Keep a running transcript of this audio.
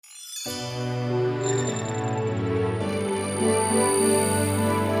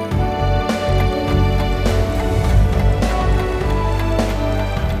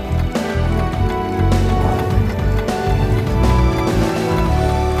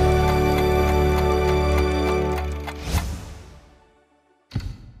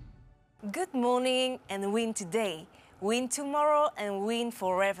morning and win today, win tomorrow and win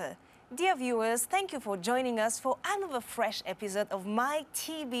forever. Dear viewers, thank you for joining us for another fresh episode of My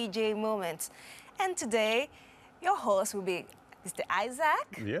TBJ Moments. And today, your host will be Mr.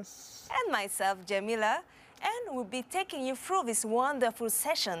 Isaac. Yes. And myself, Jamila. And we'll be taking you through this wonderful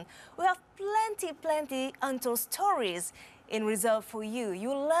session. We have plenty untold stories in reserve for you.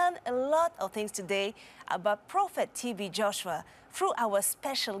 You'll learn a lot of things today about Prophet TB Joshua through our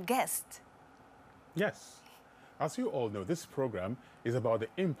special guest. Yes. As you all know, this program is about the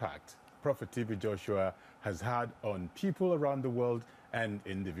impact Prophet TB Joshua has had on people around the world and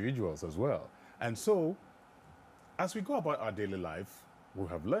individuals as well. And so, as we go about our daily life, we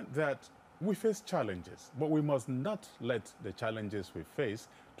have learned that we face challenges, but we must not let the challenges we face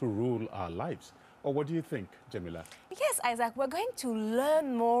to rule our lives. Or what do you think, Jamila? Yes, Isaac, we're going to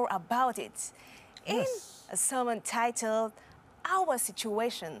learn more about it in a sermon titled Our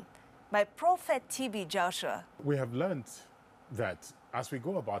Situation by Prophet TB Joshua. We have learned that as we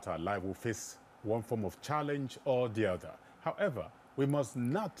go about our life, we'll face one form of challenge or the other. However, we must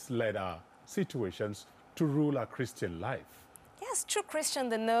not let our situations to rule our Christian life. Yes, true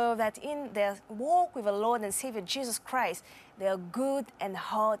Christians, they know that in their walk with the Lord and Savior Jesus Christ, there are good and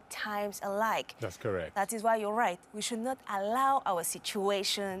hard times alike. That's correct. That is why you're right. We should not allow our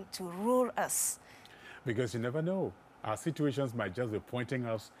situation to rule us. Because you never know. Our situations might just be pointing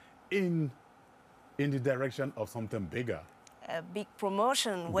us in the direction of something bigger. A big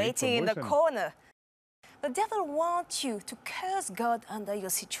promotion waiting in the corner. The devil wants you to curse God under your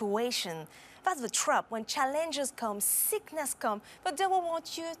situation. That's the trap. When challenges come, sickness come, the devil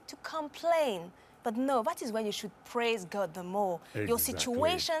wants you to complain. But no, that is when you should praise God the more. Exactly. Your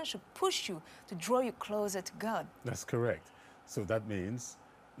situation should push you to draw you closer to God. That's correct. So that means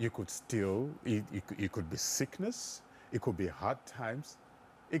you could still, it could be sickness, it could be hard times,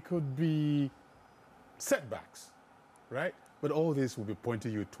 it could be setbacks, right? But all this will be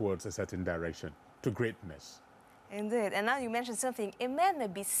pointing you towards a certain direction, to greatness. Indeed. And now you mentioned something. A man may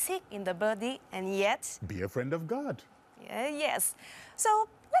be sick in the body and yet be a friend of God. Yes. So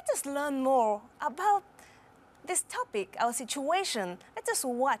let us learn more about this topic, our situation. Let us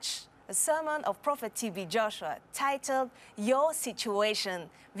watch a sermon of Prophet TB Joshua titled Your Situation.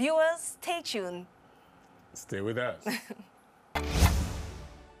 Viewers, stay tuned. Stay with us.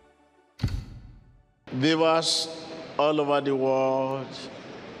 Viewers all over the world,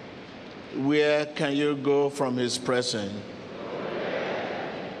 where can you go from his presence?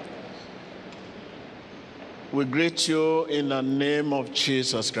 We greet you in the name of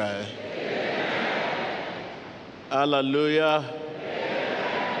Jesus Christ. Hallelujah.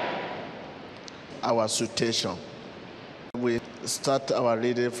 Our citation. We start our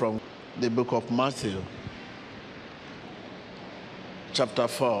reading from the book of Matthew, chapter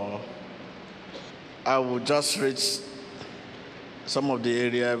 4. I will just read some of the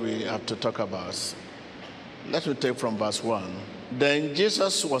area we have to talk about. Let me take from verse 1. Then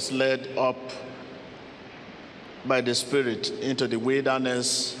Jesus was led up by the Spirit into the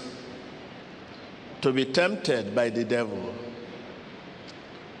wilderness to be tempted by the devil.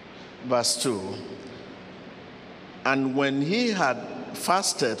 Verse 2. And when he had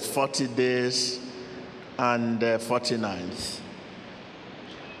fasted 40 days and 40 nights,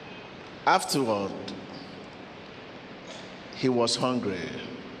 afterward, he was hungry.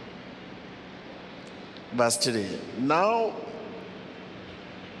 Verse 3. Now,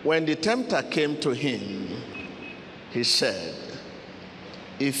 when the tempter came to him, he said,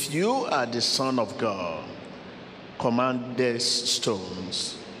 if you are the Son of God, command these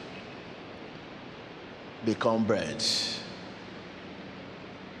stones become bread.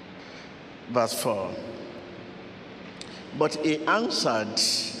 Verse 4. But he answered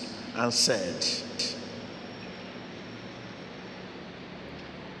and said,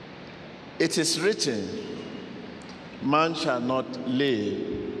 it is written, man shall not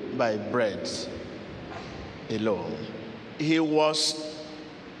live by bread alone. He was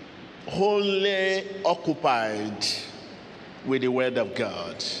wholly occupied with the word of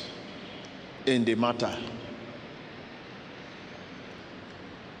God in the matter.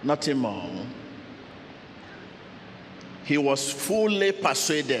 Nothing more. He was fully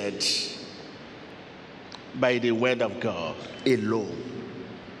persuaded by the word of God alone.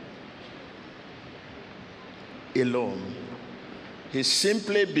 Alone. He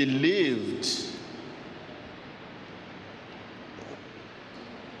simply believed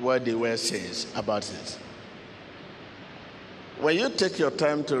what the word says about it. When you take your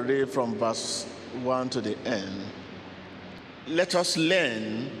time to read from verse 1 to the end, let us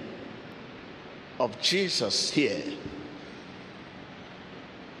learn of Jesus here.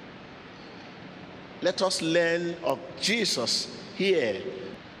 Let us learn of Jesus here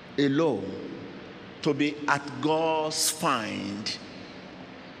alone, to be at God's find,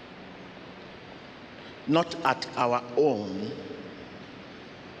 not at our own,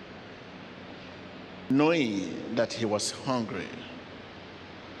 knowing that he was hungry.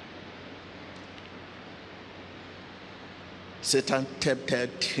 Satan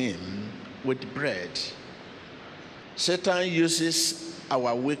tempted him with bread. Satan uses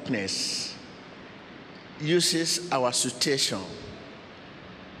our weakness, uses our situation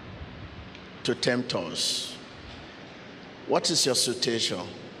to tempt us. What is your situation?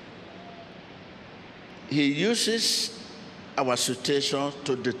 He uses our situation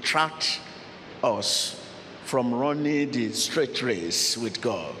to detract us from running the straight race with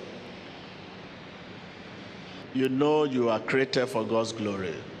God. You know you are created for God's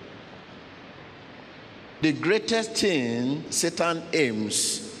glory. The greatest thing Satan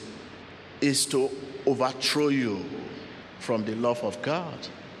aims is to overthrow you from the love of God.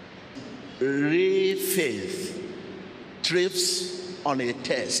 Real faith thrives on a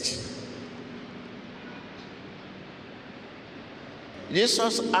test.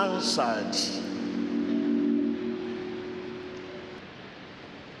 Jesus answered,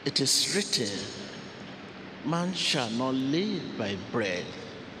 "It is written, man shall not live by bread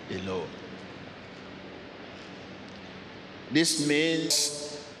alone." This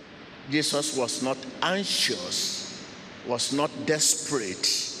means Jesus was not anxious, was not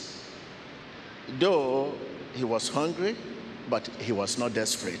desperate. Though he was hungry, but he was not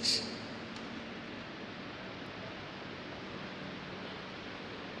desperate.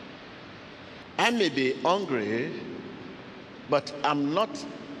 I may be hungry, but I'm not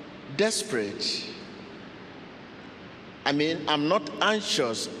desperate. I'm not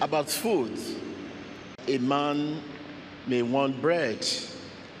anxious about food. A man may want bread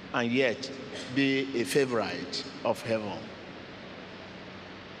and yet be a favorite of heaven.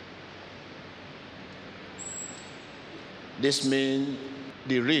 This means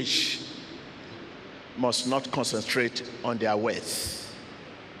the rich must not concentrate on their wealth,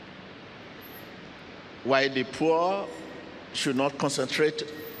 while the poor should not concentrate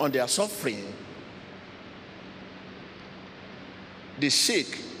on their suffering. The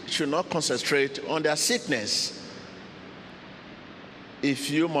sick should not concentrate on their sickness.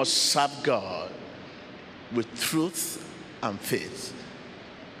 If you must serve God with truth and faith,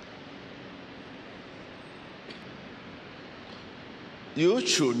 you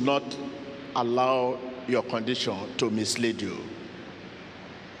should not allow your condition to mislead you.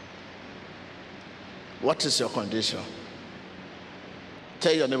 What is your condition?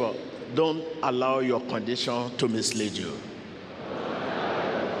 Tell your neighbor, don't allow your condition to mislead you.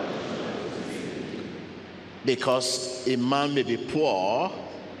 Because a man may be poor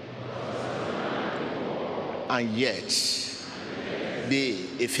and yet be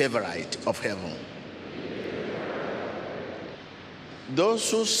a favorite of heaven. Those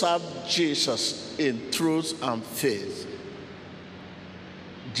who serve Jesus in truth and faith,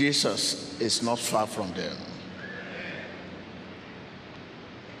 Jesus is not far from them.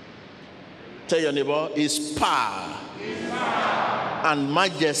 Tell your neighbor, his power and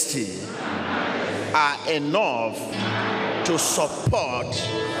majesty are enough to support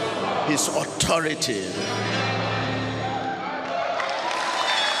his authority.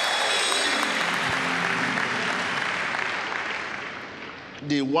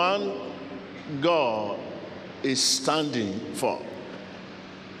 The one God is standing for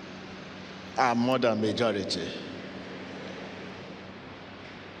are more than majority.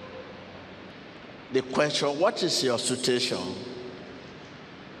 The question, what is your situation?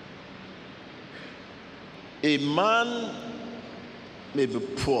 A man may be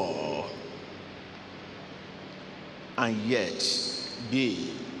poor and yet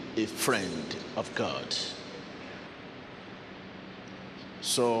be a friend of God.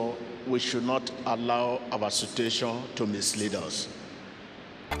 So we should not allow our situation to mislead us.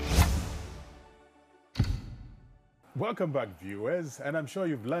 Welcome back, viewers, and I'm sure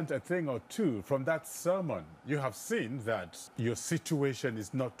you've learned a thing or two from that sermon. You have seen that your situation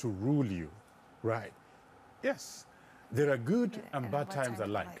is not to rule you, right? Yes, there are good and bad times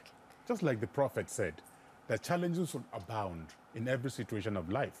alike. Just like the prophet said, that challenges would abound in every situation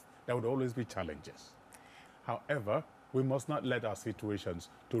of life. There would always be challenges. However, we must not let our situations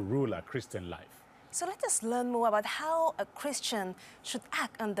to rule our Christian life. So let us learn more about how a Christian should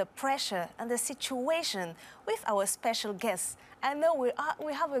act under pressure and the situation with our special guest. I know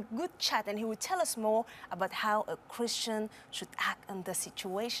we have a good chat, and he will tell us more about how a Christian should act under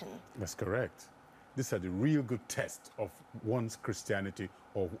situation. That's correct. These are the real good tests of one's Christianity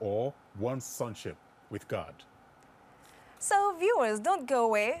or one's sonship with God. So viewers, don't go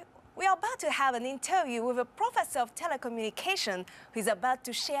away. We are about to have an interview with a professor of telecommunication who is about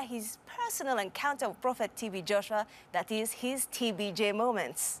to share his personal encounter with Prophet TB Joshua, that is his TBJ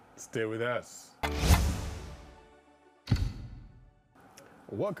moments. Stay with us.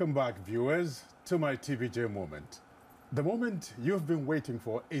 Welcome back, viewers, to my TBJ moment. The moment you've been waiting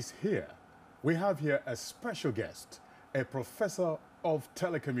for is here. We have here a special guest, a professor of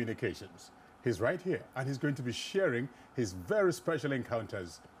telecommunications. He's right here, and he's going to be sharing his very special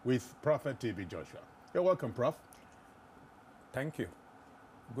encounters with Prophet TB Joshua. You're welcome, Prof. Thank you.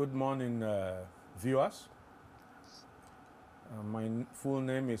 Good morning, viewers. My full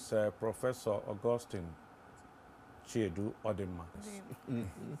name is Professor Augustine Chiedu Odema.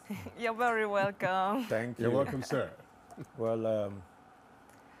 You're very welcome. Thank you. You're welcome, sir. Well,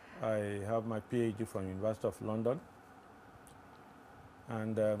 I have my PhD from University of London,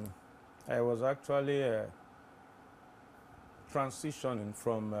 and I was actually transitioning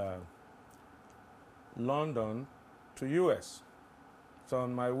from London to US. So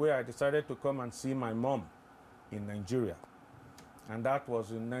on my way, I decided to come and see my mom in Nigeria, and that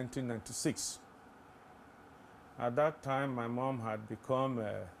was in 1996. At that time, my mom had become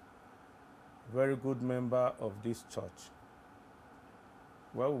a very good member of this church.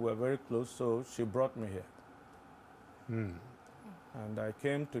 Well, we were very close, so she brought me here. And I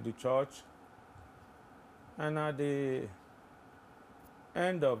came to the church, and at the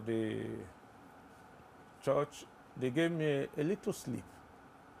end of the church, they gave me a little sleep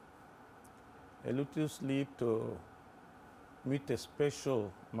to meet a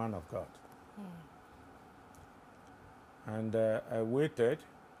special man of God. And I waited,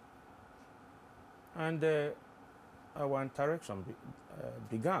 and our interaction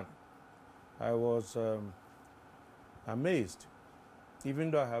began. I was amazed,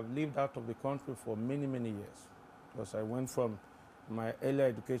 even though I have lived out of the country for many, many years, because I went from my earlier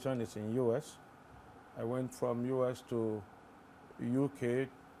education is in US. I went from US to UK.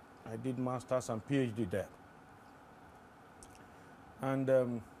 I did master's and PhD there.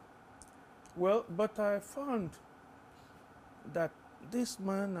 And well, but I found that this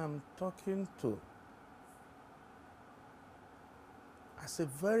man I'm talking to as a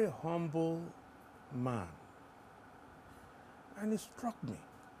very humble man, and it struck me.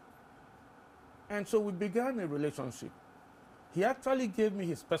 And so we began a relationship. He actually gave me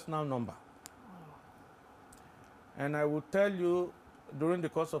his personal number. And I will tell you during the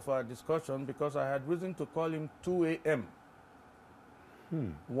course of our discussion, because I had reason to call him 2 a.m.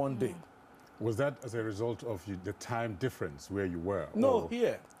 one day. Was that as a result of the time difference where you were? No, or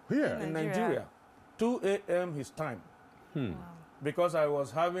here. Here? In Nigeria. 2 a.m. his time. Wow. Because I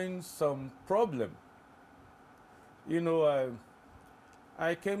was having some problem. You know,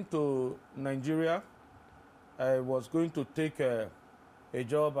 I came to Nigeria. I was going to take a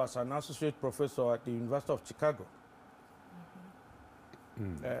job as an associate professor at the University of Chicago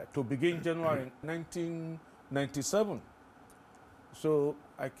to begin January 1997. So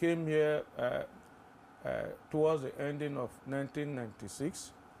I came here towards the ending of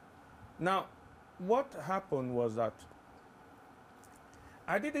 1996. Now, what happened was that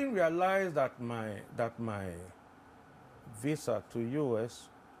I didn't realize that my visa to US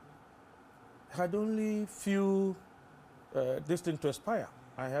had only few distance to expire.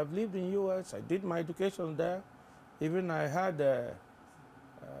 I have lived in US. I did my education there. Even I had a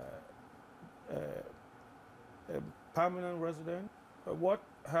permanent resident. What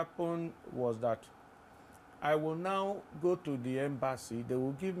happened was that I will now go to the embassy. They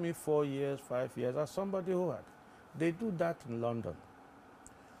will give me 4 years, 5 years, as somebody who had. They do that in London.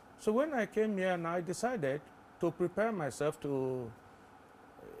 So when I came here and I decided to prepare myself to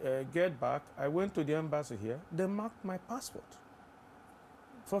get back, I went to the embassy here. They marked my passport.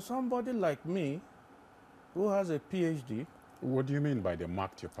 For somebody like me, who has a PhD. What do you mean by they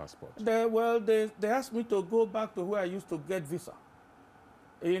marked your passport? They asked me to go back to where I used to get visa.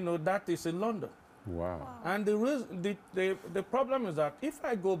 You know, that is in London. Wow. And the problem is that if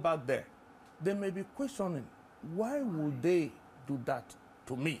I go back there, they may be questioning, why would they do that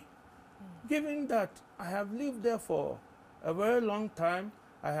to me? Given that I have lived there for a very long time,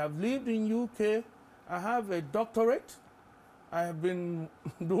 I have lived in UK, I have a doctorate, I have been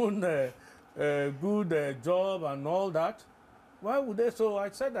doing a good job and all that. Why would they? So I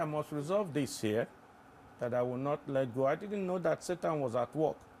said I must resolve this here, that I will not let go. I didn't know that Satan was at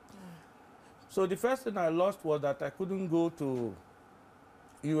work. So the first thing I lost was that I couldn't go to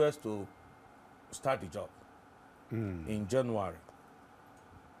US to start the job in January.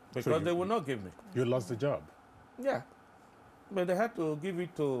 Because they will not give me. You lost the job? Yeah. But they had to give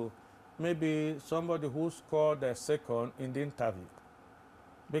it to maybe somebody who scored a second in the interview,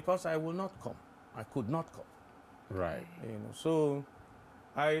 because I will not come. I could not come. Right. You know, so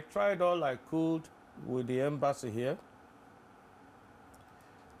I tried all I could with the embassy here.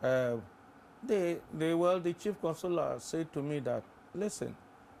 The chief consular said to me that, listen,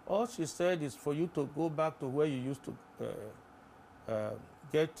 all she said is for you to go back to where you used to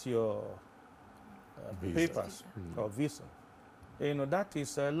get your papers or visa. You know, that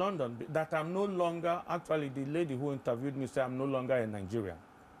is London. That I'm no longer, actually the lady who interviewed me said I'm no longer a Nigerian.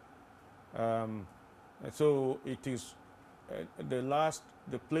 So it is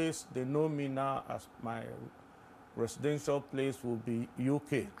the place they know me now as my residential place will be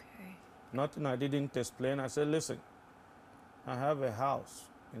UK. Okay. Nothing I didn't explain. I said, listen, I have a house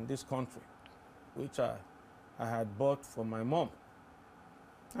in this country, which I had bought for my mom.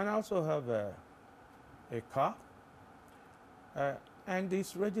 And I also have a car, and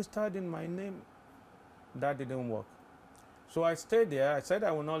it's registered in my name. That didn't work. So I stayed there. I said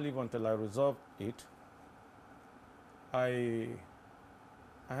I will not leave until I resolve it. I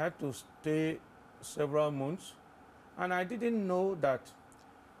had to stay several months, and I didn't know that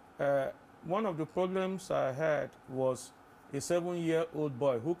one of the problems I had was a 7-year-old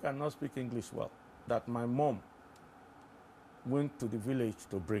boy who cannot speak English well, that my mom went to the village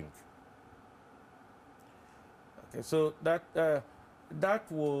to bring. Okay, so that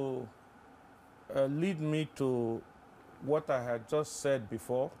will lead me to what I had just said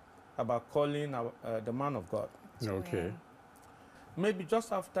before about calling the man of God. Okay. Maybe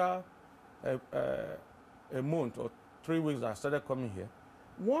just after a month or 3 weeks I started coming here,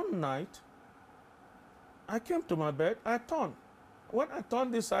 one night I came to my bed, I turned. When I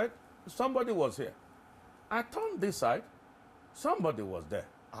turned this side, somebody was here. I turned this side, somebody was there.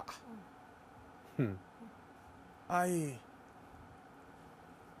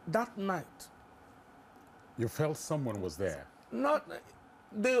 That night. You felt someone was there?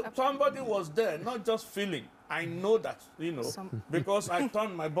 Somebody was there, not just feeling. I know that, you know, because I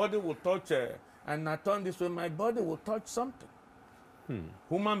turned, my body will touch, and I turned this way, my body will touch something.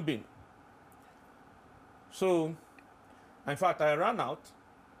 Human being. So, in fact, I ran out.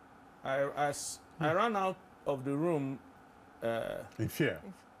 I ran out of the room. In fear?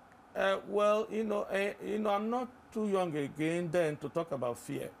 Well, I'm not too young again then to talk about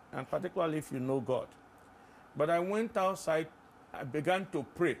fear, and particularly if you know God. But I went outside, I began to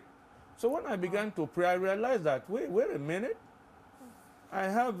pray. So when I began to pray, I realized that, wait a minute. I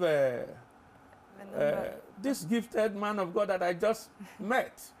have this gifted man of God that I just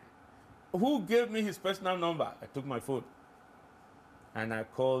met, who gave me his personal number. I took my phone and I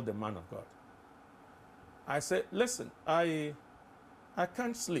called the man of God. I said, listen, I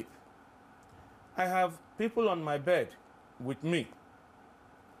can't sleep. I have people on my bed with me.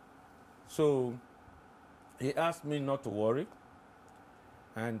 So he asked me not to worry.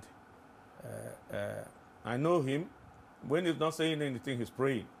 And I know him. When he's not saying anything, he's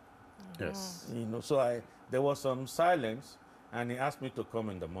praying. Yes. You know, so there was some silence, and he asked me to come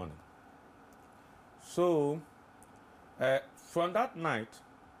in the morning. So from that night,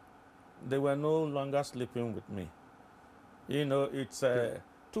 they were no longer sleeping with me. You know, it's 2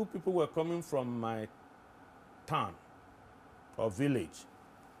 people were coming from my town or village.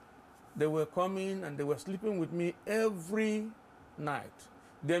 They were coming and they were sleeping with me every night.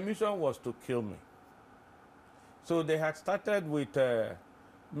 Their mission was to kill me. So they had started with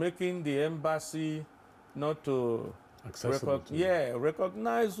making the embassy not to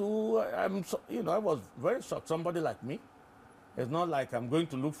recognize who I am. You know, I was very shocked. Somebody like me. It's not like I'm going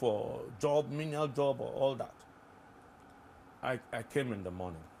to look for a job, menial job, or all that. I came in the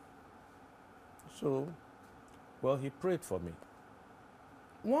morning. So, well, he prayed for me.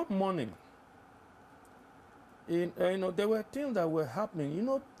 One morning, there were things that were happening. You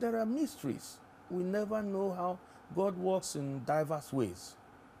know, there are mysteries. We never know how God works in diverse ways.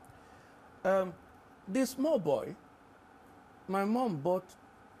 This small boy, my mom bought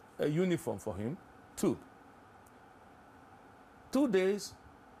a uniform for him, 2. 2 days,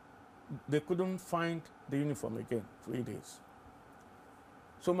 they couldn't find the uniform again, 3 days.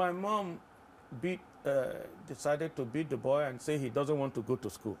 So my mom decided to beat the boy and say he doesn't want to go to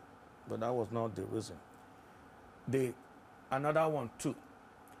school. But that was not the reason. Another one too.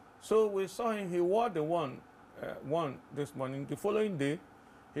 So we saw him, he wore the one this morning. The following day,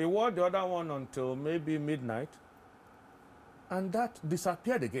 he wore the other one until maybe midnight. And that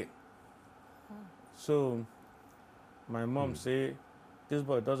disappeared again. So my mom said, this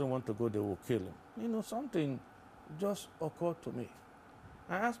boy doesn't want to go, they will kill him. You know, something just occurred to me.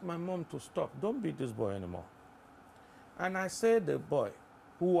 I asked my mom to stop. Don't beat this boy anymore. And I said, the boy,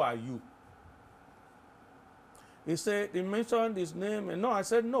 who are you? He said, he mentioned his name. And no, I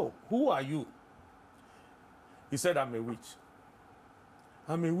said, no, who are you? He said, I'm a witch.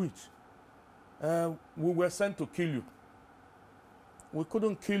 I'm a witch. We were sent to kill you. We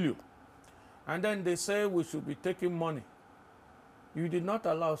couldn't kill you. And then they say we should be taking money. You did not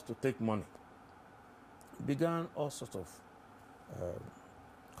allow us to take money. Began all sorts of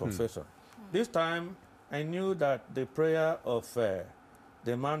confession. This time, I knew that the prayer of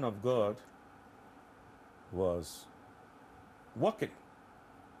the man of God was working.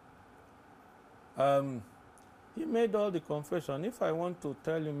 He made all the confession. If I want to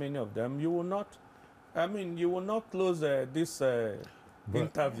tell you many of them, you will not, you will not close this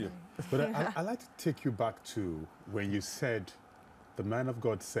interview. But I'd like to take you back to when you said, the man of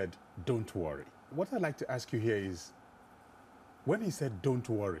God said, don't worry. What I'd like to ask you here is, when he said, don't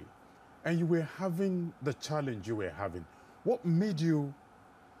worry, and you were having the challenge you were having, what made you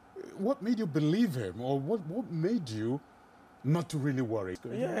believe him, or what made you not to really worry?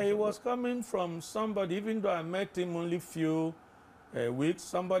 Yeah, he was coming from somebody, even though I met him only few weeks,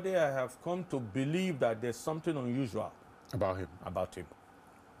 somebody I have come to believe that there's something unusual About him? About him.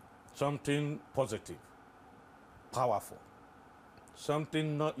 Something positive, powerful,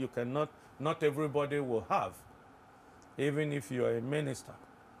 something not everybody will have, even if you are a minister.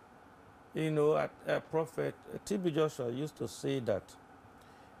 You know, Prophet T.B. Joshua used to say that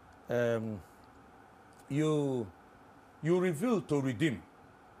you reveal to redeem.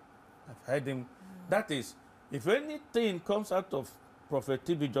 I've heard him. That is, if anything comes out of Prophet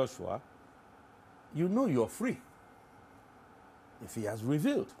T.B. Joshua, you know you're free. If he has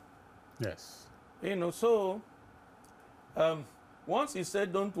revealed. Yes. You know, so once he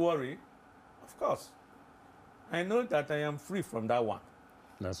said, don't worry, of course, I know that I am free from that one.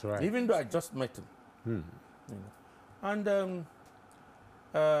 That's right. Even though I just met him. You know. And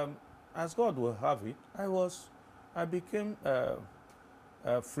as God will have it, I became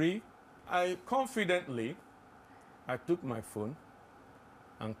free. I took my phone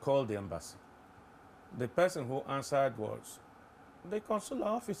and called the embassy. The person who answered was the consular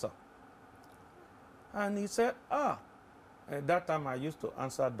officer. And he said, at that time I used to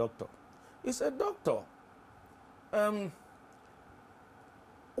answer doctor. He said, doctor,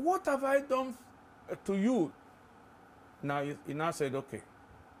 what have I done to you? Now he now said, okay,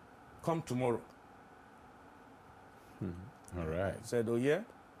 come tomorrow. All right. I said, oh yeah?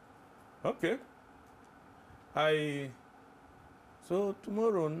 Okay. So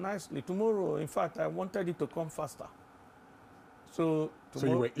tomorrow, in fact, I wanted it to come faster. So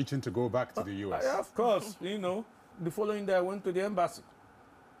you were itching to go back to the U.S.? Of course, you know. The following day, I went to the embassy.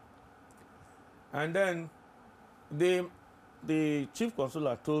 And then the chief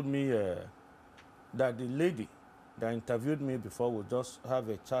consular told me that the lady that interviewed me before would just have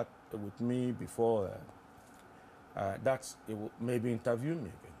a chat with me before it would maybe interview me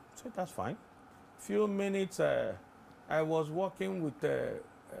again. So that's fine. Few minutes, I was working with the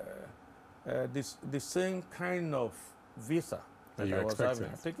same kind of visa that I was having.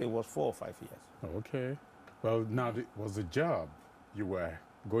 I think it was 4 or 5 years. Okay. Well, now, was the job you were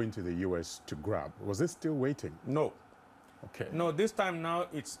going to the U.S. to grab, was it still waiting? No. Okay. No, this time now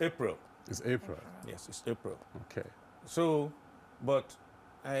it's April. It's April? Yes, it's April. Okay. So, but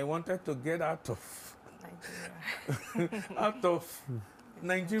I wanted to get out of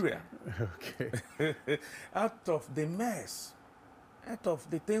Nigeria. Okay. Out of the mess, out of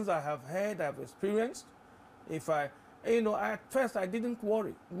the things I have heard, I've experienced. At first I didn't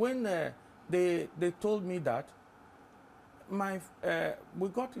worry. When they told me that, we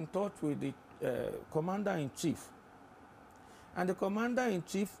got in touch with the commander-in-chief. And the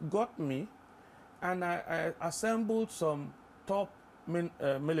commander-in-chief got me, and I assembled some top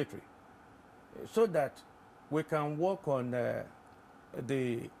military so that we can work on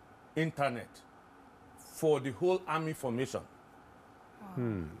the internet for the whole army formation.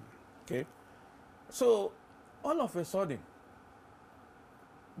 Wow. Okay. So all of a sudden,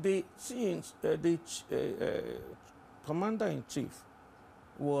 the commander-in-chief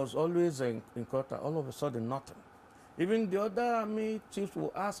was always in quarter. All of a sudden, nothing. Even the other army chiefs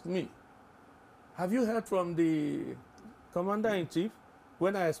will ask me, have you heard from the commander-in-chief?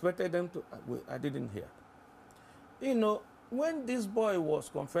 When I expected them to, I didn't hear. You know, when this boy was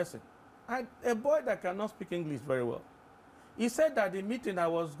confessing, a boy that cannot speak English very well, he said that the meeting I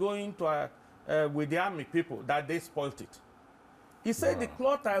was going to with the army people, that they spoilt it. He said the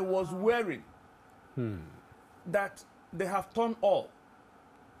cloth I was wearing, that they have torn all.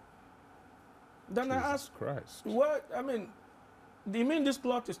 Then Jesus I asked, Christ. what, do you mean this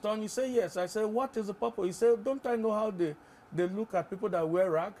cloth is torn? He said, yes. I said, what is the purpose? He said, don't I know how they look at people that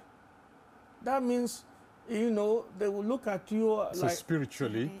wear rag. That means, you know, they will look at you So like,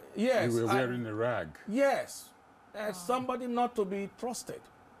 spiritually, yes, you were wearing a rag. yes, as somebody not to be trusted.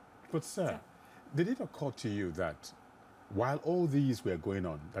 But sir, did it occur to you that while all these were going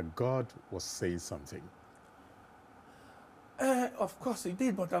on, that God was saying something? Of course he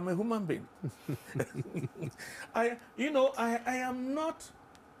did, but I'm a human being. I am not,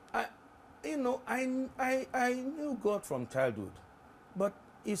 I knew God from childhood. But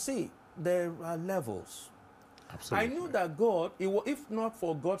you see, there are levels. Absolutely. I knew that God, if not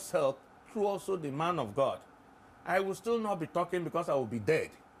for God's help, through also the man of God, I will still not be talking because I will be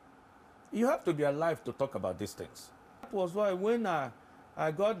dead. You have to be alive to talk about these things. That was why when I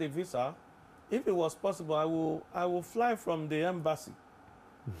got the visa, if it was possible, I will fly from the embassy.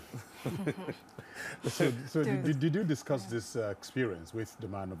 So did you discuss this experience with the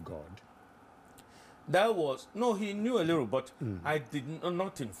man of God? That was, no, he knew a little, but I did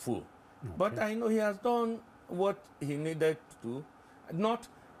not in full. Okay. But I know he has done what he needed to do.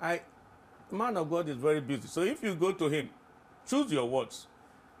 Man of God is very busy. So if you go to him, choose your words.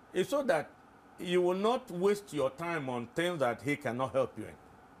 It's so that you will not waste your time on things that he cannot help you in.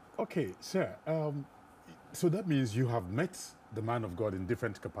 Okay, sir. So that means you have met the man of God in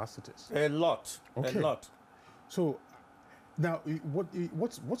different capacities. A lot, Okay. a lot. So now,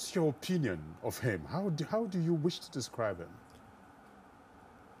 what's your opinion of him? How do you wish to describe him?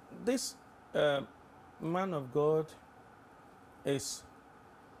 This man of God is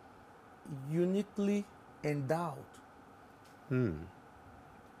uniquely endowed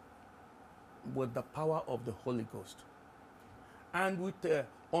with the power of the Holy Ghost and with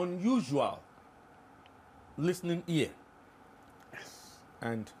unusual listening ear. Yes.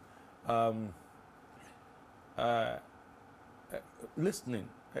 And listening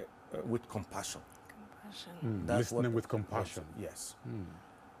with compassion. Compassion. That's what Listening with compassion. Yes.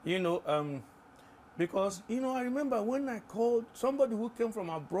 You know, because, you know, I remember when I called somebody who came from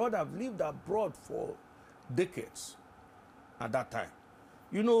abroad. I've lived abroad for decades at that time.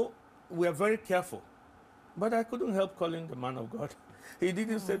 You know, we are very careful. But I couldn't help calling the man of God. He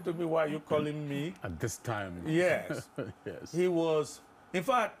didn't say to me, why are you calling me? At this time. Yes. Yes. He was, in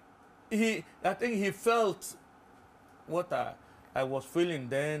fact, I think he felt what I was feeling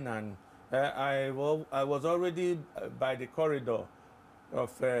then, and I was already by the corridor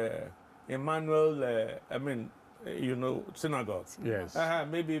of Emmanuel, synagogue. Yes.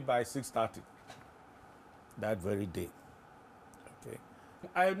 Maybe by 6:30 that very day. Okay.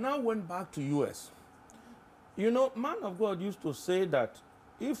 I now went back to US. You know, man of God used to say that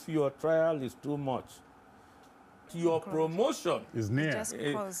if your trial is too much, your promotion Is near. Just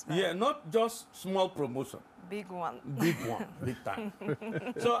close by. yeah, not just small promotion, Big one. big one, big time.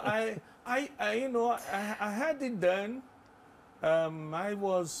 So I had it then. I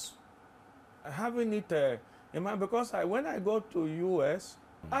was having it in mind because when I go to US,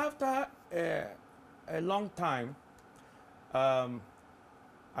 after a long time,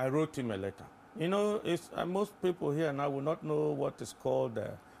 I wrote him a letter. You know, it's, most people here now will not know what is called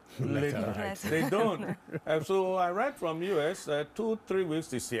letter. Letter. They don't. So I write from US, 2-3 weeks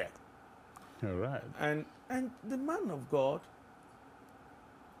this year. All right. And the man of God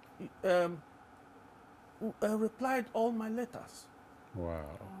replied all my letters. Wow.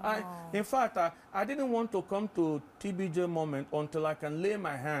 In fact, I didn't want to come to TBJ moment until I can lay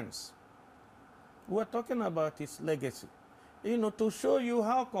my hands. We're talking about his legacy. You know, to show you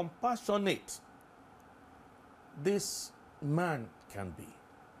how compassionate this man can be.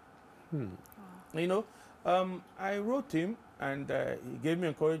 You know, I wrote him and he gave me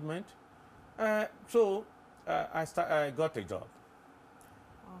encouragement. So I got a job.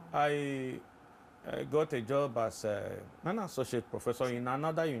 I got a job as an associate professor in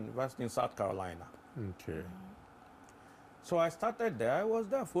another university in South Carolina. Okay. So I started there. I was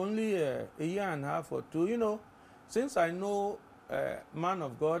there for only a year and a half or two. You know, since I know man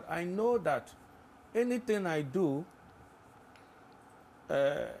of God, I know that anything I do,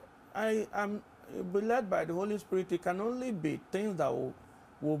 I am led by the Holy Spirit. It can only be things that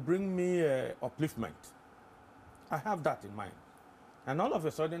will bring me upliftment. I have that in mind. And all of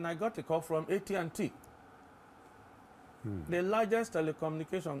a sudden, I got a call from AT&T, the largest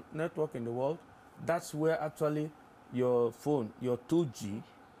telecommunication network in the world. That's where actually your phone, your 2G,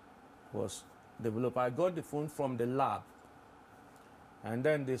 was developed. I got the phone from the lab. And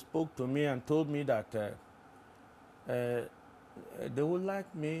then they spoke to me and told me that they would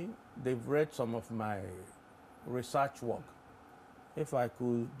like me. They've read some of my research work. If I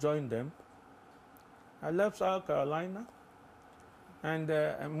could join them. I left South Carolina and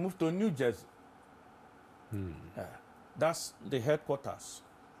I moved to New Jersey. That's the headquarters.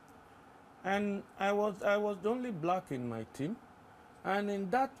 And I was the only black in my team. And in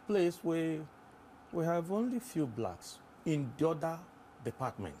that place, we have only few blacks in the other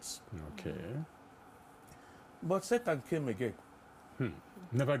departments. Okay. But Satan came again.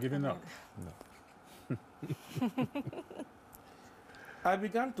 Never giving up. No. I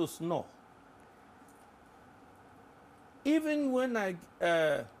began to snore. Even when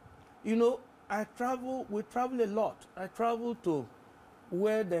we travel a lot. I travel to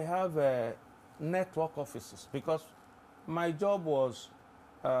where they have network offices because my job was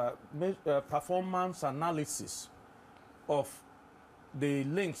performance analysis of the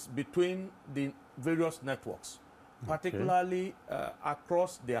links between the various networks, particularly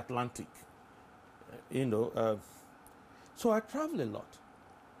across the Atlantic. So I travel a lot.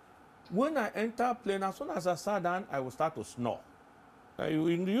 When I enter a plane, as soon as I sat down, I will start to snore.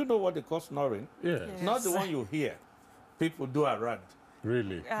 You know what they call snoring? Yes. Not the one you hear people do around.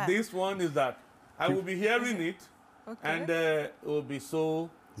 Really? This one is that I will be hearing it, and it will be so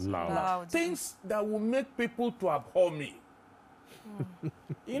Loud. things that will make people to abhor me.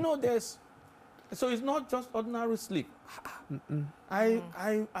 So it's not just ordinary sleep.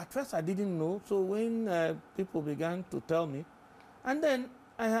 At first I didn't know. So when people began to tell me, and then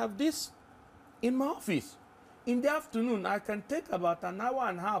I have this in my office. In the afternoon, I can take about an hour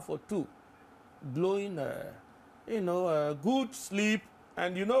and a half or two, blowing, good sleep.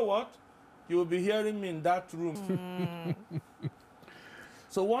 And you know what? You will be hearing me in that room.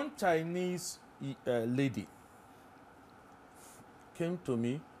 So one Chinese lady came to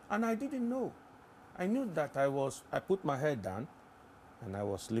me, and I didn't know. I knew that I put my head down, and I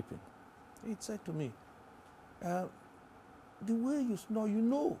was sleeping. He said to me, the way you snore, you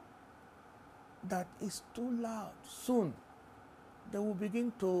know that it's too loud. Soon, they will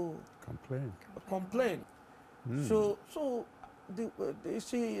begin to complain. So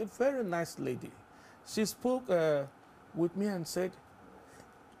she, a very nice lady, she spoke with me and said,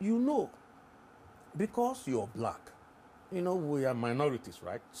 because you're black, we are minorities,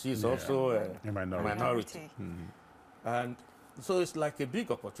 right? She's also a minority. And so it's like a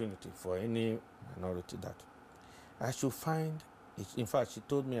big opportunity for any minority that I should find. In fact, she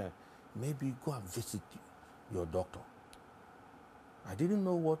told me, maybe go and visit your doctor. I didn't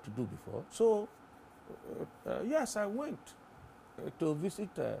know what to do before. So, yes, I went to visit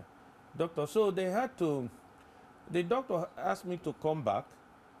doctor. So the doctor asked me to come back,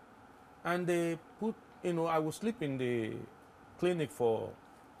 and they put, I would sleep in the clinic for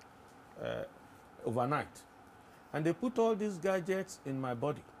overnight. And they put all these gadgets in my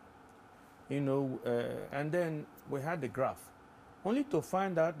body, and then we had the graph, only to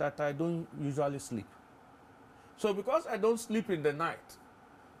find out that I don't usually sleep. So because I don't sleep in the night,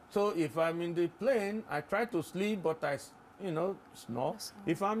 so if I'm in the plane, I try to sleep, but I, snore.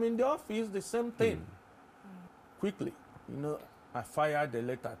 If I'm in the office, the same thing. Quickly, I fired the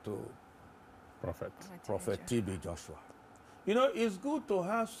letter to Prophet T.B. Joshua. It's good to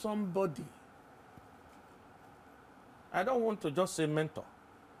have somebody. I don't want to just say mentor.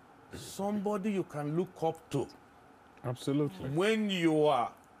 Somebody you can look up to. Absolutely. When you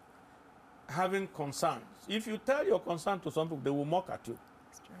are having concerns. If you tell your concern to some people, they will mock at you.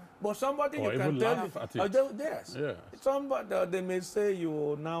 But somebody or you can tell laugh at it. Yes. Yes. Somebody, they may say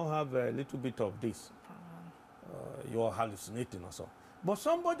you now have a little bit of this. You are hallucinating or so. But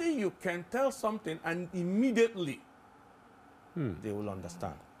somebody you can tell something and immediately they will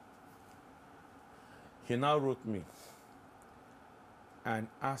understand. He now wrote me and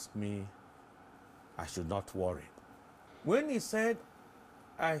asked me I should not worry. When he said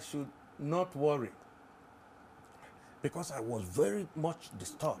I should not worry, because I was very much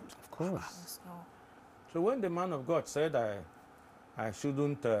disturbed. Of course. So when the man of God said I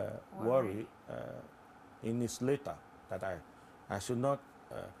shouldn't worry in his letter, that I should not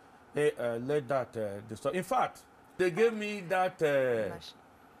let that disturb. In fact, they gave me that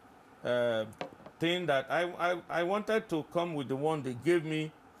thing that I wanted to come with the one they gave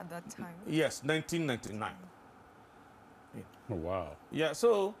me. At that time? Yes, 1999. Yeah. Oh, wow. Yeah,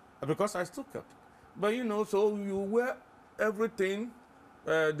 so, because I still kept. But so you wear everything,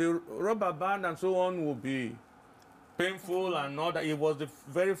 the rubber band and so on will be painful and all that. It was the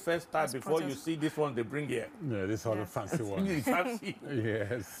very first time before you see this one they bring here. Yeah, this other fancy one. Fancy.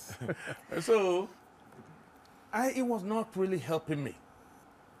 Yes. So, it was not really helping me.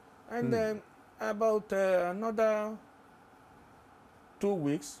 And then about another 2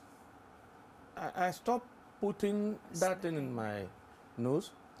 weeks, I stopped putting that thing in my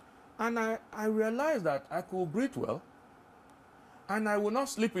nose. And I realized that I could breathe well, and I will not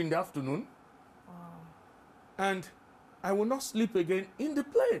sleep in the afternoon. Wow. And I will not sleep again in the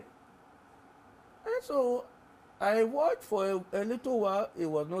plane. And so I watched for a little while. It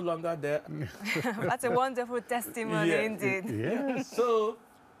was no longer there. That's a wonderful testimony Yeah. indeed. Yes. So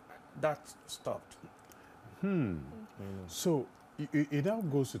that stopped. So it now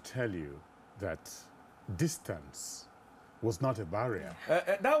goes to tell you that distance was not a barrier.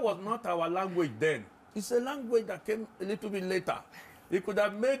 That was not our language then. It's a language that came a little bit later. It could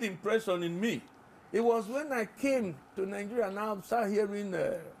have made impression in me. It was when I came to Nigeria and now start hearing,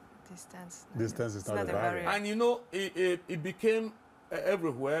 Distance. Distance is It's not, not a a barrier. barrier. and you know, it became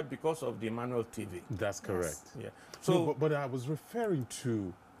everywhere because of the Emmanuel TV. That's correct. Yeah. So, So but I was referring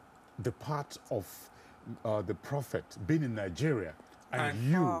to the part of the prophet being in Nigeria and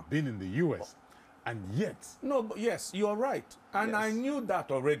And- you being in the U.S. And yet, no, but yes, you're right, and I Yes. knew that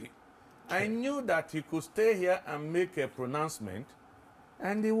already. I knew that he could stay here and make a pronouncement,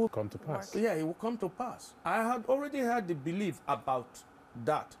 and it will come to pass. Yeah, it will come to pass. I had already had the belief about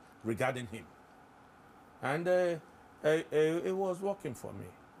that regarding him. And it was working for me.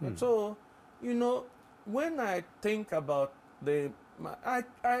 And so, you know, when I think about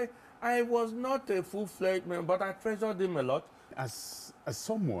I was not a full-fledged man, but I treasured him a lot. As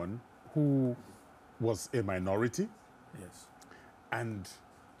someone who was a minority Yes. and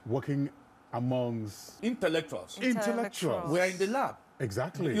working amongst Intellectuals. intellectuals. We are in the lab.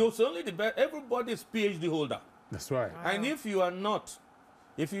 Exactly. You're only the best. Everybody's PhD holder. That's right. And if you are not,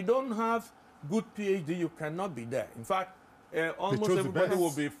 if you don't have good PhD, you cannot be there. In fact, almost chose the everybody best.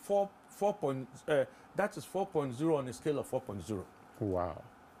 will be 4 point, that is 4.0 on a scale of 4.0. Wow.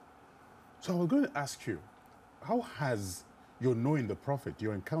 So I was going to ask you, how has your knowing the prophet,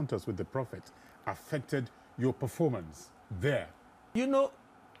 your encounters with the prophet, affected your performance there? You know,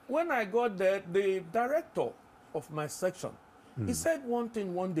 when I got there, the director of my section, he said one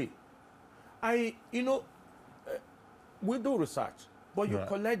thing one day. We do research, but you Right.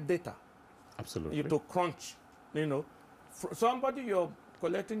 collect data. Absolutely. You to crunch, you know. Somebody you're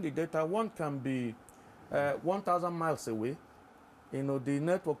collecting the data, one can be 1,000 miles away, you know, the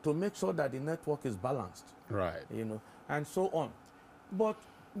network, to make sure that the network is balanced, Right. you know, and so on. But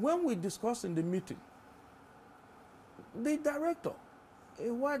when we discuss in the meeting, the director, a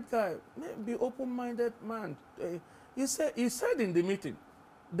white guy, maybe open-minded man, he said in the meeting,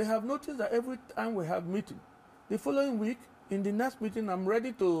 they have noticed that every time we have meeting, the following week, in the next meeting, I'm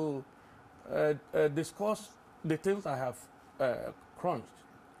ready to discuss the things I have crunched.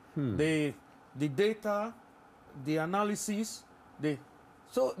 The data, the analysis,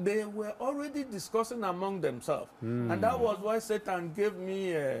 so they were already discussing among themselves. And that was why Satan gave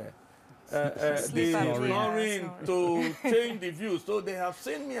me the Sleep apnea, snoring to change the view. So they have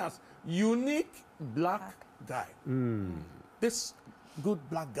seen me as unique black guy. This good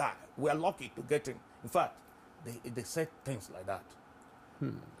black guy, we are lucky to get him. In fact, they said things like that.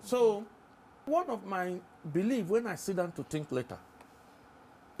 So one of my belief when I sit down to think later,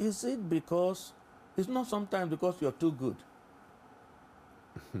 is it because, it's not sometimes because you're too good.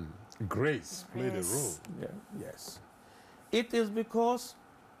 Grace played a role. Grace. Yeah. Yes. It is because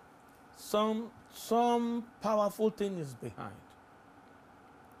some powerful thing is behind.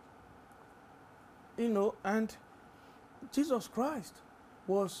 You know, and Jesus Christ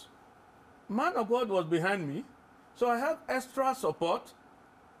was, man of God was behind me, so I have extra support,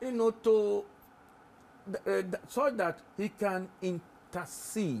 you know, to so that he can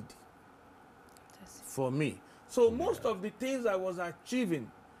intercede for me. So most of the things I was achieving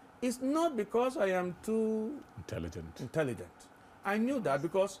is not because I am too intelligent. I knew that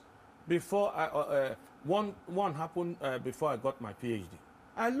because before one happened before I got my PhD.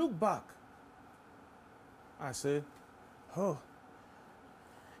 I look back. I said, oh,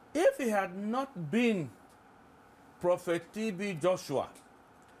 if it had not been Prophet T.B. Joshua,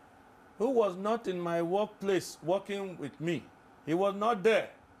 who was not in my workplace working with me, he was not there,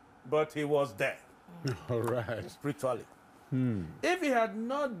 but he was there. All right. Spiritually. If it had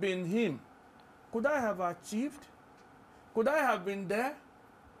not been him, could I have achieved? Could I have been there?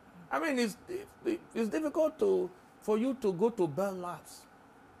 I mean, it's difficult for you to go to Bell Labs.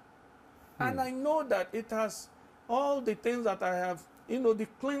 And I know that it has all the things that I have, you know, the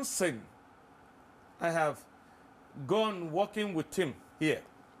cleansing. I have gone working with him here.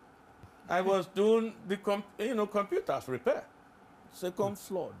 I was doing the computers repair, second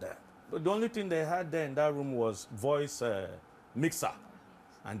floor there. But the only thing they had there in that room was voice mixer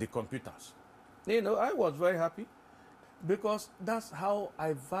and the computers. You know, I was very happy because that's how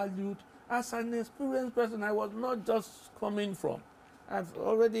I valued, as an experienced person, I was not just coming from.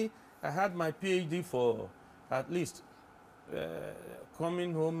 I had my PhD for at least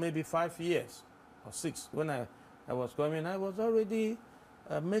coming home maybe 5 years or 6 when I I was coming, I was already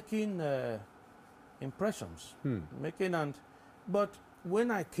making impressions, but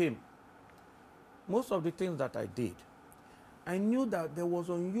when I came, most of the things that I did, I knew that there was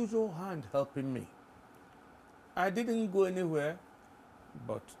unusual hand helping me. I didn't go anywhere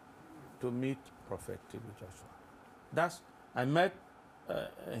but to meet Prophet T.B. Joshua. I met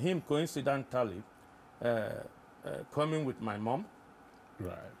him coincidentally coming with my mom.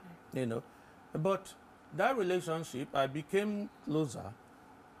 Right. You know, but that relationship, I became closer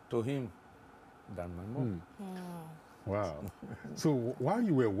to him than my mom. Wow. So while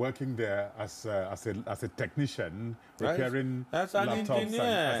you were working there as a technician, repairing as an laptops engineer,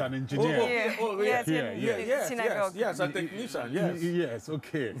 as an engineer. Yes, a technician, yes. Yes,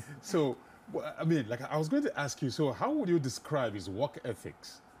 okay. So, I mean, like I was going to ask you, so how would you describe his work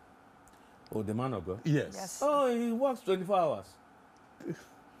ethics? Oh, the man of God? Yes. Oh, he works 24 hours.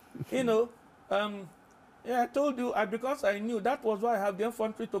 You know, yeah, I told you, because I knew that was why I have the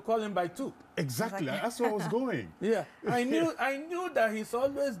infantry to call him by 2. Exactly. That's where I was going. Yeah, I knew that he's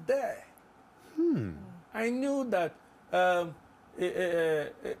always there. I knew that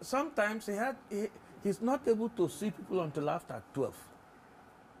sometimes he's not able to see people until after 12.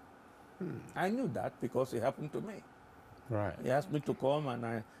 I knew that because it happened to me. Right. He asked me to come,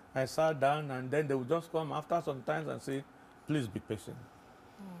 and I sat down, and then they would just come after some time and say, please be patient.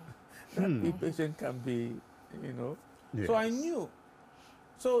 That be patient can be, you know. Yes. So I knew.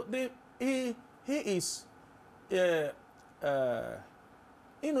 So he is, you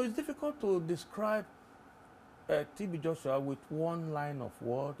know, it's difficult to describe T.B. Joshua with one line of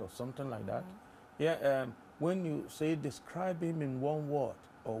word or something like that. Yeah, when you say describe him in one word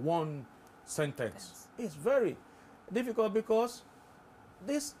or one sentence, it's very difficult because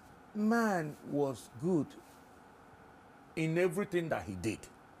this man was good in everything that he did.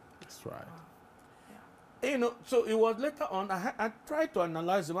 That's right. You know, so it was later on, I tried to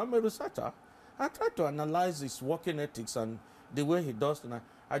analyze him. I'm a researcher. I tried to analyze his working ethics and the way he does, and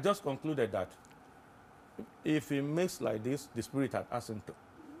I just concluded that if he makes like this, the Spirit had asked him to.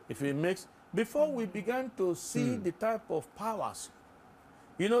 If he makes, before we began to see the type of powers,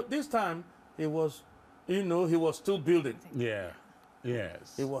 you know, this time he was, you know, he was still building. Yeah.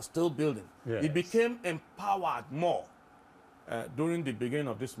 Yes. He was still building. Yes. He became empowered more during the beginning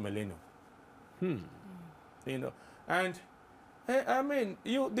of this millennium. You know, and I mean,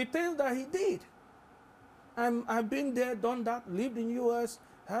 the things that he did. I've been there, done that, lived in U.S.,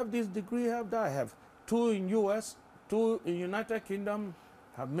 have this degree, have that. I have 2 in U.S., 2 in United Kingdom,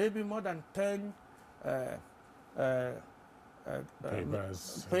 have maybe more than 10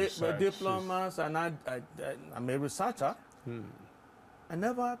 Papers, diplomas, and I'm a researcher. I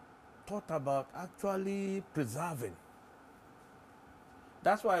never thought about actually preserving.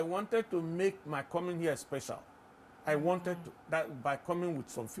 That's why I wanted to make my coming here special. I wanted to, that by coming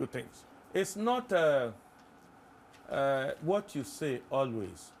with some few things. It's not what you say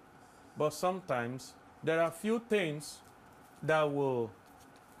always, but sometimes there are few things that will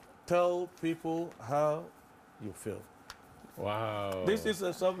tell people how you feel. Wow. This is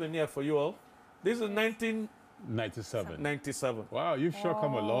a souvenir for you all. This is 1997. Wow, you've sure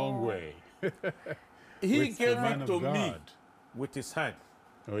come a long way. He gave it to me with his hand.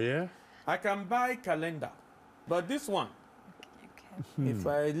 Oh, yeah? I can buy calendar, but this one, if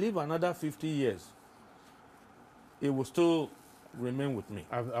I live another 50 years, it will still remain with me.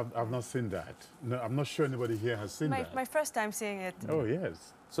 I've not seen that. No, I'm not sure anybody here has seen that. My first time seeing it. Oh,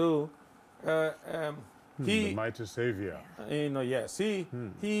 yes. So, the mighty Savior. You know, yes, he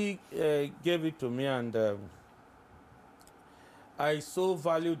gave it to me, and I so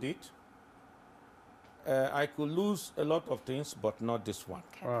valued it. I could lose a lot of things, but not this one.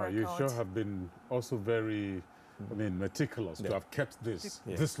 Wow, you sure have been also very, I mean, meticulous to have kept this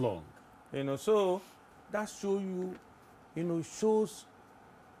this long. You know, so that shows you, you know, shows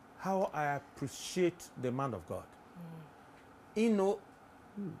how I appreciate the man of God. You know,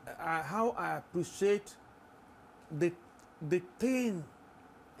 how I appreciate the thing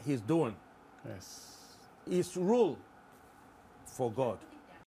he's doing. Yes. His role for God.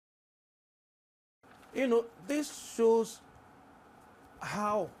 You know, this shows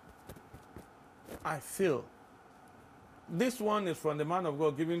how I feel. This one is from the man of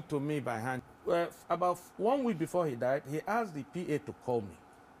God given to me by hand. Well, about 1 week before he died, he asked the PA to call me.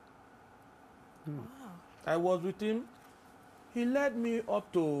 Wow. I was with him. He led me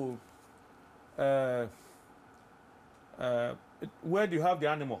up to where do you have the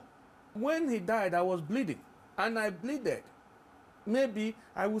animal? When he died, I was bleeding, and I bleeded. Maybe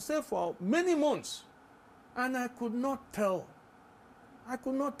I would say for many months. And I could not tell. I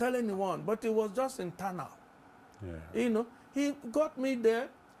could not tell anyone, but it was just internal. Yeah. You know, he got me there.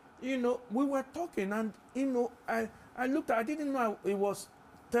 You know, we were talking, and you know, I looked. I didn't know he was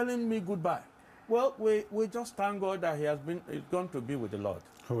telling me goodbye. Well, we just thank God that he's gone to be with the Lord.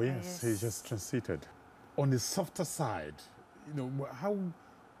 Oh yes, he just transited. On the softer side, you know,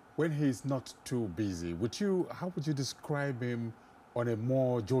 when he's not too busy, how would you describe him on a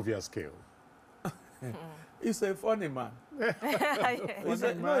more jovial scale? He's a funny man. Yes.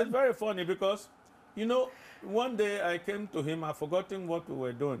 No, it's very funny because, you know, one day I came to him, I'd forgotten what we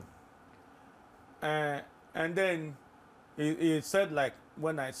were doing. And then he said, like,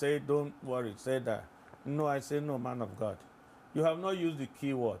 when I say, don't worry, he said that. No, I say, no, man of God. You have not used the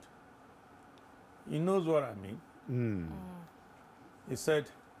key word. He knows what I mean. He said,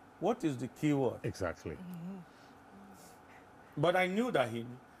 what is the key word? Exactly. But I knew that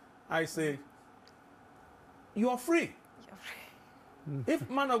I said, you are free. You're free. If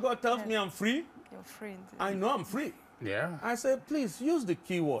man of God tells me I'm free, You're free. Indeed. I know I'm free. Yeah. I said, please use the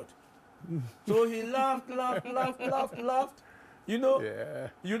key word. So he laughed. You know, Yeah.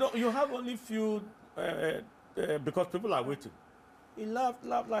 you have only few, because people are waiting. He laughed.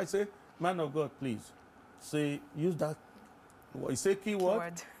 I said, man of God, please, use that. He said key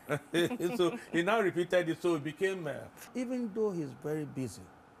word. So he now repeated it, so it became, even though he's very busy,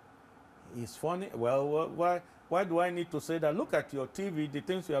 he's funny. Well, why do I need to say that? Look at your TV, the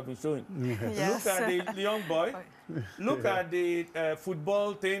things you have been showing. Yes. Look at the young boy. Look at the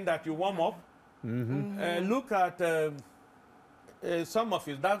football thing that you warm up. Look at some of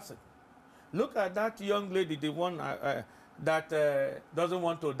his dancing. Look at that young lady, the one that doesn't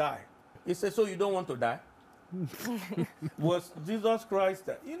want to die. He said, so you don't want to die? Was Jesus Christ,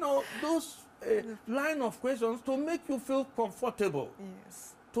 you know, those line of questions to make you feel comfortable,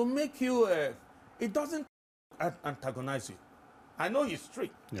 Yes. to make you, it doesn't antagonize you. I know he's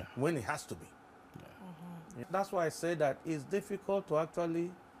strict when it has to be. That's why I say that it's difficult to actually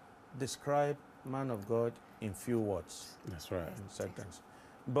describe man of God in few words, That's right. in sentence.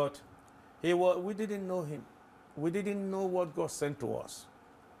 But we didn't know him. We didn't know what God sent to us.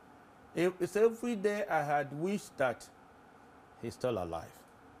 It's every day I had wished that he's still alive.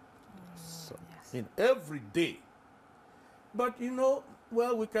 So, Yes. Every day. But you know,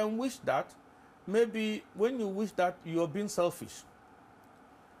 well, we can wish that. Maybe when you wish that, you're being selfish.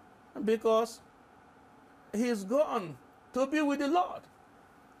 Because he's gone to be with the Lord.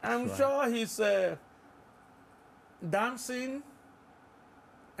 I'm Right. sure he's dancing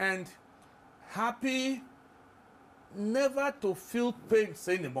and happy, never to feel pains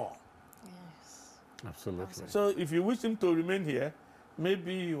anymore. Yes. absolutely. So if you wish him to remain here,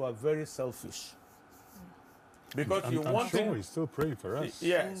 maybe you are very selfish. Because you I'm want sure him. he's still praying for us.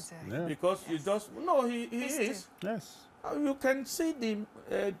 Yes. Indeed. Yeah. Because you just no, he He's is. Yes. You can see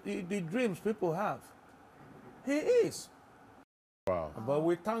the dreams people have. He is. Wow. But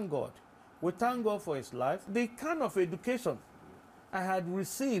we thank God. We thank God for his life. The kind of education I had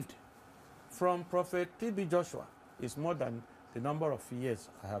received from Prophet T.B. Joshua is more than the number of years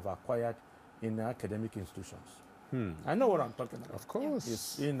I have acquired in academic institutions. I know what I'm talking about. Of course.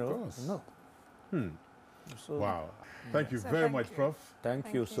 It's, you know, Of course. no. So, Wow. Thank you So very thank much, you. Prof.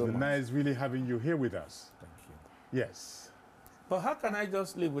 Thank you so It's much. nice really having you here with us. Thank you. Yes. But how can I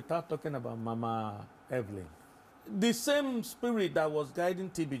just live without talking about Mama Evelyn? The same spirit that was guiding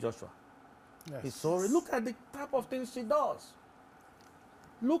T.B. Joshua. Yes. He's sorry. Look at the type of things she does.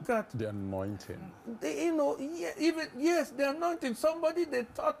 Look at, The anointing. you know, the anointing. Somebody they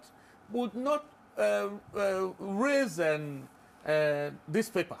thought would not raise this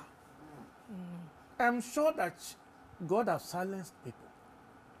paper. I'm sure that God has silenced people.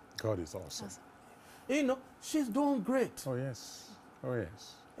 God is awesome. You know, she's doing great. Oh, yes. Oh,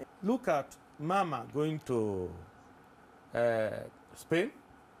 yes. Look at Mama going to Spain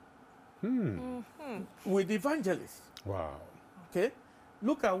with evangelists. Wow. Okay,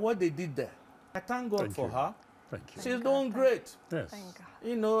 look at what they did there. I thank God Thank for you. her. Thank you. She's God, doing thank- great. Yes. Thank God.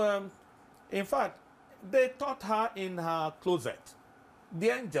 You know, in fact, they taught her in her closet, the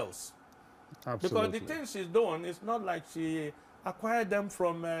angels, Absolutely. because the things she's doing is not like she acquired them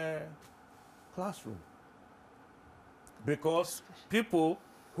from a classroom. Because people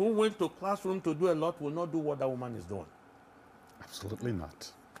who went to classroom to do a lot will not do what that woman is doing. Absolutely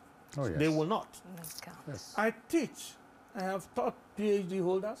not. Oh, yes. They will not. No God. Yes. I teach. I have taught PhD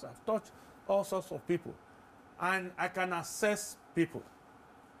holders. I've taught all sorts of people. And I can assess people.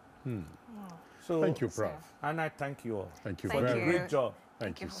 So, Thank you, Prof. And I thank you all. Thank you Thank very you. much. Great job.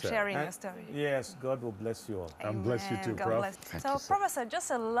 Thank you, for sir. sharing And- your story. Yes, God will bless you all. And bless you too, Amen. God Prof. bless. Thank So, you, sir. Professor,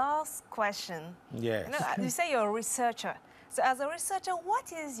 just a last question. Yes. You say you're a researcher. So as a researcher,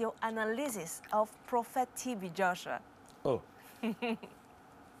 what is your analysis of Prophet TB Joshua? Oh.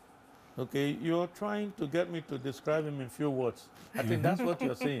 Okay, you're trying to get me to describe him in few words. I think that's what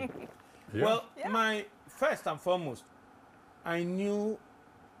you're saying. Yeah. Well, my first and foremost, I knew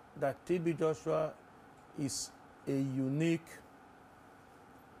that TB Joshua is a unique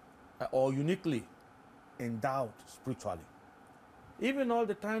or uniquely endowed spiritually. Even all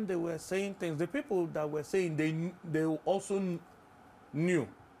the time they were saying things, the people that were saying, they also knew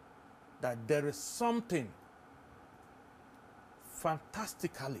that there is something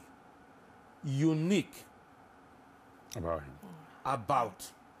fantastically unique About him.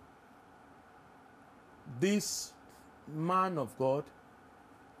 about this man of God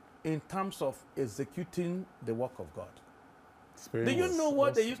in terms of executing the work of God. Do you know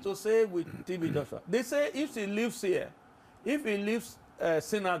what they used to say with TB Joshua? They say if he lives here, if he leaves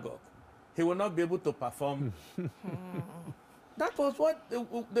synagogue, he will not be able to perform. That was what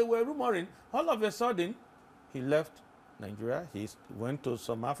they were rumoring. All of a sudden, he left Nigeria. He went to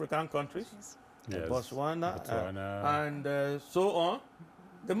some African countries, Yes. Botswana, Botswana. and so on.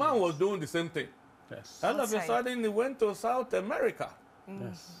 The man was doing the same thing. Yes. All of a Outside. sudden, he went to South America.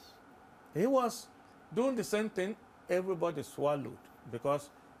 Yes. He was doing the same thing. Everybody swallowed because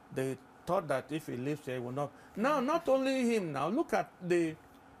they thought that if he lives here, he will not. Now, not only him. Now, look at the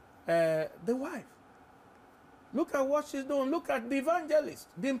wife. Look at what she's doing. Look at the evangelist,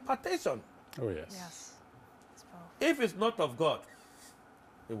 the impartation. Oh, yes. Yes. It's powerful. If it's not of God,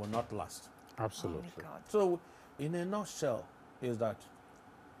 it will not last. Absolutely. Only God. So, in a nutshell, is that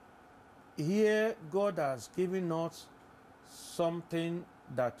here God has given us something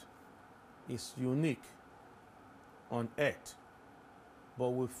that is unique on earth, but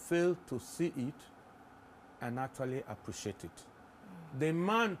we fail to see it and actually appreciate it. The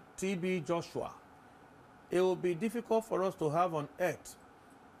man TB Joshua, it will be difficult for us to have on earth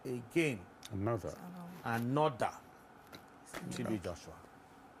again Another. another TB Joshua.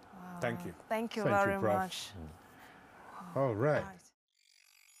 Thank you. Thank you Thank you, very Prof. much. All right. Right.